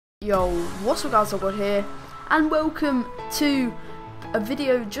Yo, what's up guys, I've here, and welcome to a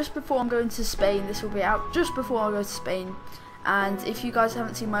video just before I'm going to Spain. This will be out just before I go to Spain, and if you guys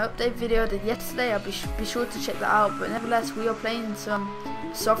haven't seen my update video I did yesterday, I'll be sure to check that out. But nevertheless, we are playing some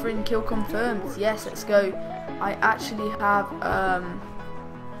Sovereign Kill Confirmed. Yes, let's go. I actually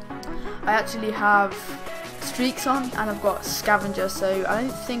have streaks on, and I've got Scavenger, so I don't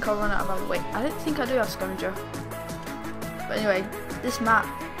think I'll run out of ammo. Wait, I don't think I do have Scavenger. But anyway, this map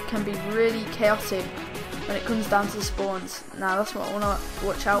can be really chaotic when it comes down to the spawns. Now that's what I want to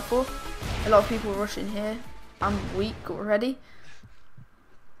watch out for. A lot of people rushing here. I'm weak already.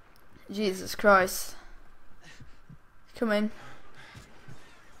 Jesus Christ. Come in.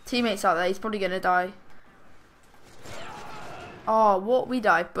 Teammates out there, he's probably going to die. Oh, what? We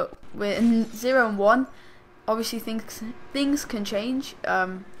died, but we're in 0 and 1. Obviously things can change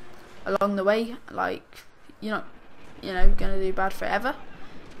along the way. Like, you're not going to do bad forever.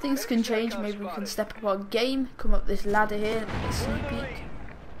 Things can change. Maybe we can step up our game, come up this ladder here, sneak peek.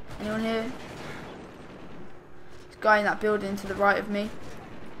 Anyone here? There's a guy in that building to the right of me.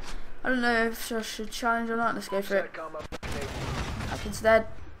 I don't know if I should challenge or not. Let's go for it. Up instead.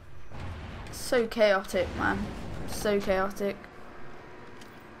 So chaotic, man. So chaotic.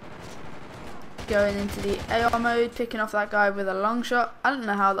 Going into the AR mode, picking off that guy with a long shot. I don't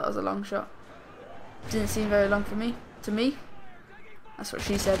know how that was a long shot. Didn't seem very long for me. To me. That's what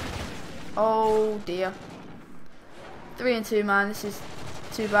she said. Oh dear. 3 and 2, man. This is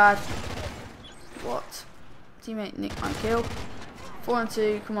too bad. What? Teammate nicked my kill. 4 and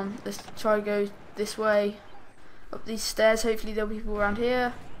 2. Come on. Let's try to go this way. Up these stairs. Hopefully there'll be people around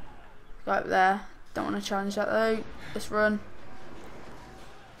here. Guy up there. Don't want to challenge that though. Let's run.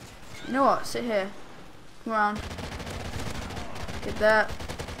 You know what? Sit here. Come around. Get there.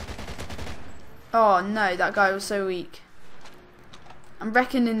 Oh no, that guy was so weak. I'm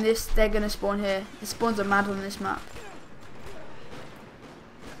reckoning this, they're going to spawn here. The spawns are mad on this map.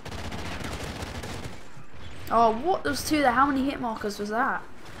 Oh, what? There was 2 there. How many hit markers was that?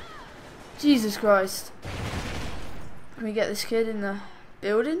 Jesus Christ. Can we get this kid in the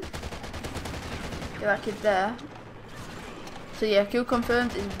building? Get that kid there. So yeah, kill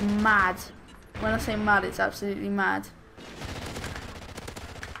confirmed is mad. When I say mad, it's absolutely mad.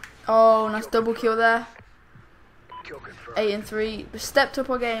 Oh, nice double kill there. 8 and 3. We've stepped up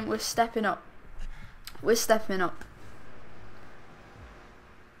our game. We're stepping up. We're stepping up.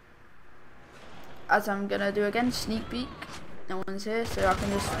 As I'm gonna do again, sneak peek. No one's here, so I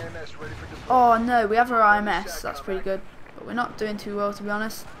can just. Oh no, we have our IMS. That's pretty good, but we're not doing too well, to be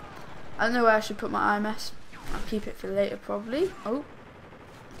honest. I don't know where I should put my IMS. I'll keep it for later, probably. Oh,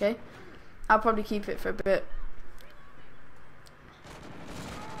 okay. I'll probably keep it for a bit.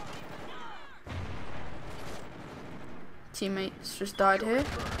 Teammates just died here.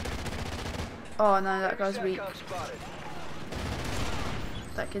 Oh no, that guy's weak.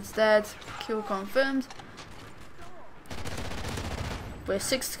 That kid's dead. Kill confirmed. We're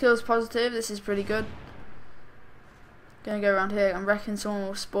 6 kills positive. This is pretty good. Gonna go around here. I'm reckoning someone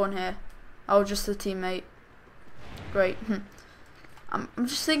will spawn here. Oh, just a teammate. Great. I'm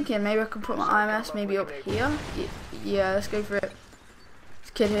just thinking maybe I can put my IMS maybe up here. Yeah, let's go for it.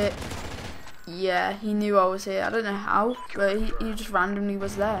 This kid here. Yeah, he knew I was here. I don't know how, but he just randomly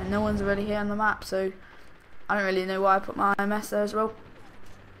was there. No one's already here on the map, so I don't really know why I put my IMS there as well.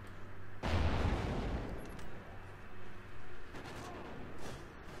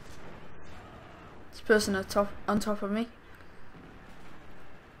 This person on top of me.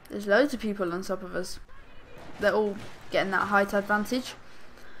 There's loads of people on top of us. They're all getting that height advantage.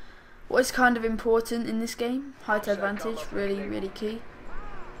 What is kind of important in this game? Height advantage, really, really key.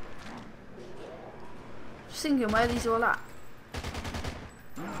 Just thinking where these all at.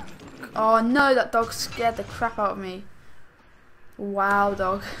 Oh no, that dog scared the crap out of me. Wow,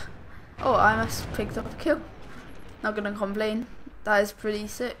 dog. Oh, I must picked up a kill. Not gonna complain. That is pretty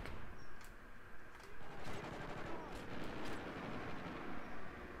sick.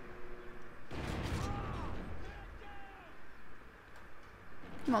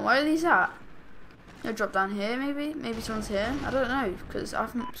 Come on, where are these at? They'll drop down here maybe? Maybe someone's here? I don't know, because I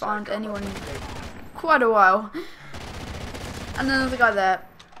haven't found anyone in quite a while. And another guy there.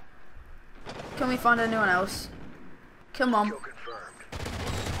 Can we find anyone else? Come on.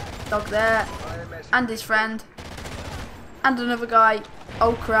 Dog there. And his friend. And another guy.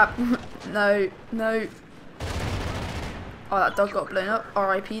 Oh crap. No, no. Oh, that dog got blown up.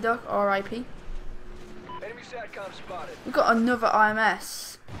 RIP dog. RIP. We've got another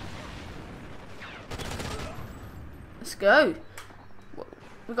IMS. Let's go.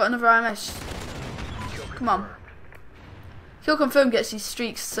 We've got another IMS. Come on. Kill confirm gets these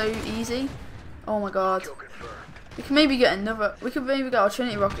streaks so easy. Oh my god. We can maybe get another. We could maybe get our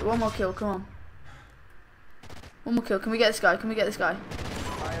Trinity rocket. One more kill. Come on. One more kill. Can we get this guy? Can we get this guy?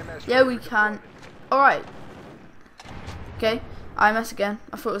 Yeah, we can. Alright. Okay. IMS again.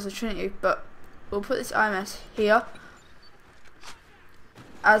 I thought it was a Trinity, but we'll put this IMS here.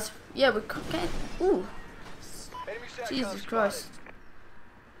 As, yeah, we're getting. Ooh. Jesus Christ.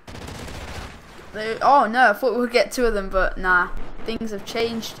 Oh no, I thought we would get 2 of them, but nah. Things have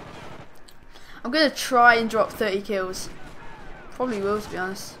changed. I'm going to try and drop 30 kills. Probably will, to be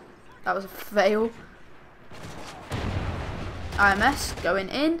honest. That was a fail. IMS going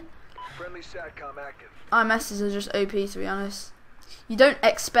in. IMSs are just OP, to be honest. You don't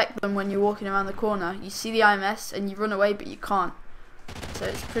expect them when you're walking around the corner. You see the IMS and you run away, but you can't. So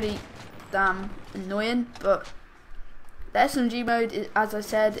it's pretty damn annoying, but the SMG mode, as I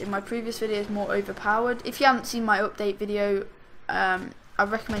said in my previous video, is more overpowered. If you haven't seen my update video, I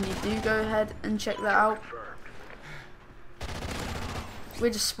recommend you do go ahead and check that out.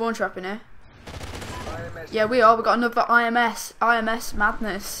 We're just spawn trapping here. Yeah, we are. We got another IMS. IMS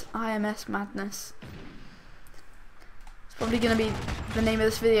madness. IMS madness. It's probably going to be the name of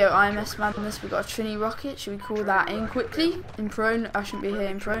this video. IMS madness. We got a Trinity rocket. Should we call that in quickly? In prone. I shouldn't be here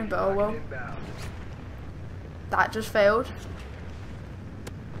in prone, but oh well. That just failed.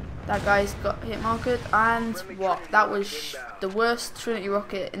 That guy's got hit marked, and what? That was the worst Trinity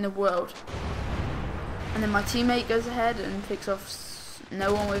rocket in the world. And then my teammate goes ahead and picks off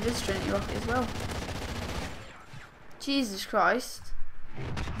no one with his Trinity rocket as well. Jesus Christ.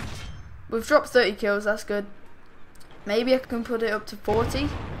 We've dropped 30 kills, that's good. Maybe I can put it up to 40.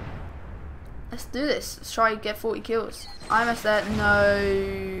 Let's do this. Let's try and get 40 kills. IMS there.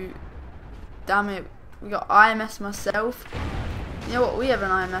 No. Damn it. We got IMS myself. You know what? We have an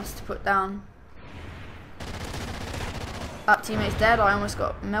IMS to put down. That teammate's dead. I almost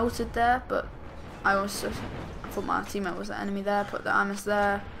got melted there, but I thought my teammate was the enemy there. Put the IMS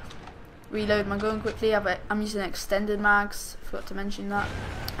there. Reload my gun quickly. I'm using extended mags. Forgot to mention that,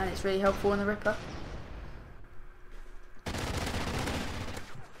 and it's really helpful in the Ripper.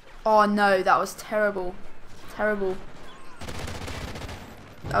 Oh no, that was terrible. Terrible.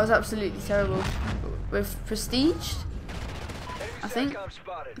 That was absolutely terrible. We've prestiged. I think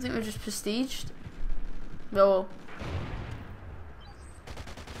we're just prestiged. Oh.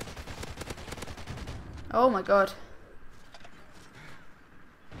 Oh my god.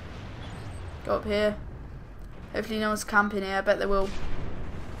 Go up here. Hopefully no one's camping here. I bet they will.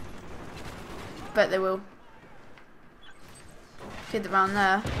 Bet they will. Kid around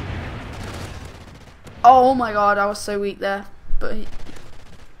there. Oh my god, I was so weak there. But he...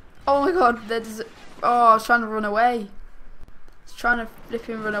 Oh my god, there's... Oh, I was trying to run away. I was trying to flip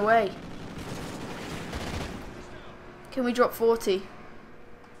him run away. Can we drop 40?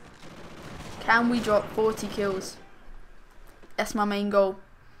 Can we drop 40 kills? That's my main goal.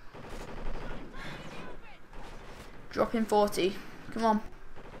 Dropping 40. Come on.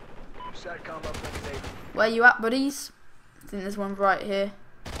 Where you at, buddies? I think there's one right here.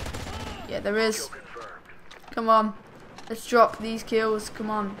 Yeah, there is. Come on. Let's drop these kills. Come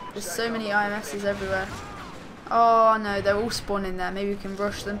on. There's so many IMSs everywhere. Oh no, they're all spawning there. Maybe we can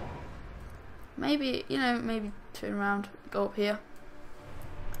rush them. Maybe, you know, maybe turn around. Go up here.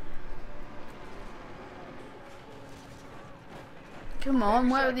 Come on,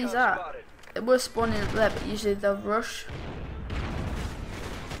 where are these at? They were spawning up there, but usually they'll rush.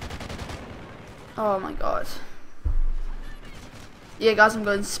 Oh my god. Yeah guys, I'm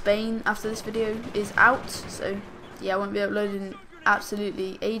going to Spain after this video is out, so yeah, I won't be uploading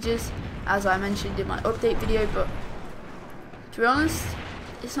absolutely ages, as I mentioned in my update video, but to be honest,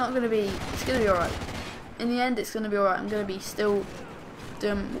 it's going to be alright. In the end, it's going to be alright. I'm going to be still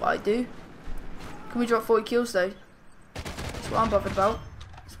doing what I do. Can we drop 40 kills though? That's what I'm bothered about.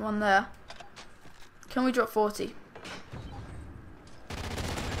 There's one there. Can we drop 40?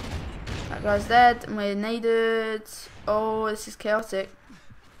 That guy's dead, and we're naded. Oh, this is chaotic.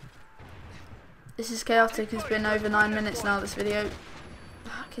 This is chaotic. It's been over 9 minutes now, this video.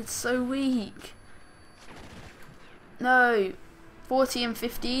 Fuck, it's so weak. No. 40 and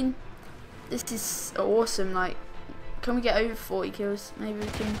 15. This is awesome. Like, can we get over 40 kills? Maybe we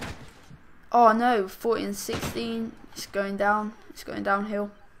can. Oh no, 40 and 16. It's going down. It's going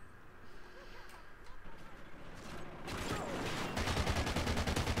downhill.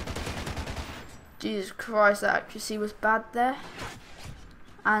 Jesus Christ, that accuracy was bad there.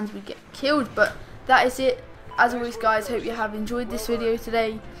 And we get killed, but that is it. As always guys, hope you have enjoyed this video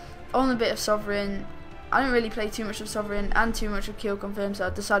today on a bit of Sovereign. I didn't really play too much of Sovereign and too much of Kill Confirm, so I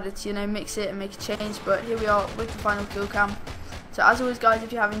decided to, you know, mix it and make a change. But here we are with the final kill cam. So as always guys,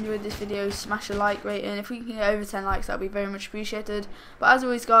 if you have enjoyed this video, smash a like rating. If we can get over 10 likes, that would be very much appreciated. But as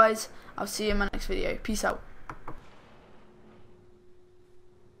always guys, I'll see you in my next video. Peace out.